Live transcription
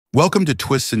Welcome to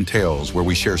Twists and Tales, where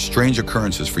we share strange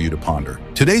occurrences for you to ponder.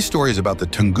 Today's story is about the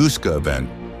Tunguska Event,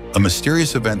 a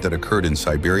mysterious event that occurred in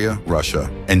Siberia, Russia.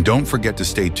 And don't forget to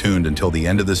stay tuned until the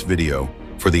end of this video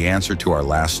for the answer to our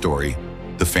last story,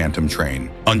 the Phantom Train.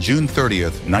 On June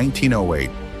 30th, 1908,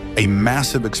 a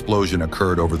massive explosion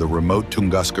occurred over the remote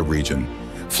Tunguska region,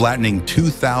 flattening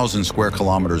 2,000 square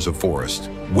kilometers of forest.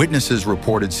 Witnesses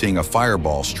reported seeing a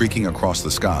fireball streaking across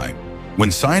the sky. When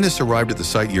scientists arrived at the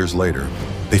site years later,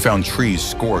 they found trees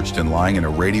scorched and lying in a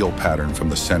radial pattern from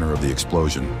the center of the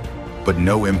explosion, but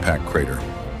no impact crater.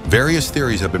 Various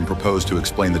theories have been proposed to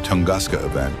explain the Tunguska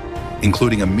event,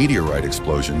 including a meteorite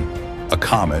explosion, a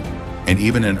comet, and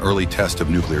even an early test of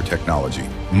nuclear technology.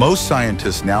 Most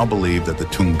scientists now believe that the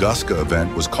Tunguska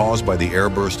event was caused by the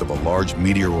airburst of a large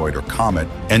meteoroid or comet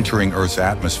entering Earth's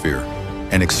atmosphere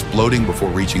and exploding before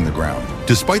reaching the ground.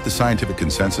 Despite the scientific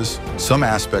consensus, some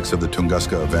aspects of the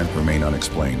Tunguska event remain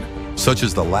unexplained, such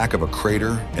as the lack of a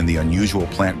crater and the unusual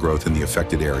plant growth in the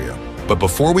affected area. But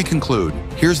before we conclude,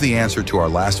 here's the answer to our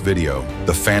last video,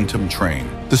 the Phantom Train.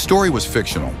 The story was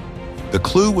fictional. The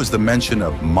clue was the mention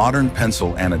of modern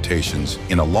pencil annotations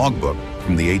in a logbook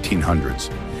from the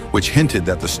 1800s, which hinted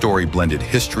that the story blended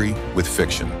history with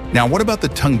fiction. Now, what about the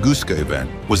Tunguska event?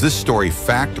 Was this story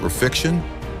fact or fiction?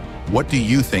 What do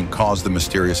you think caused the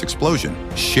mysterious explosion?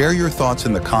 Share your thoughts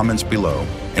in the comments below,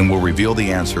 and we'll reveal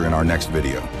the answer in our next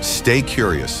video. Stay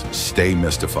curious, stay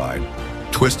mystified.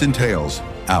 Twist and Tales,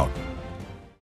 out.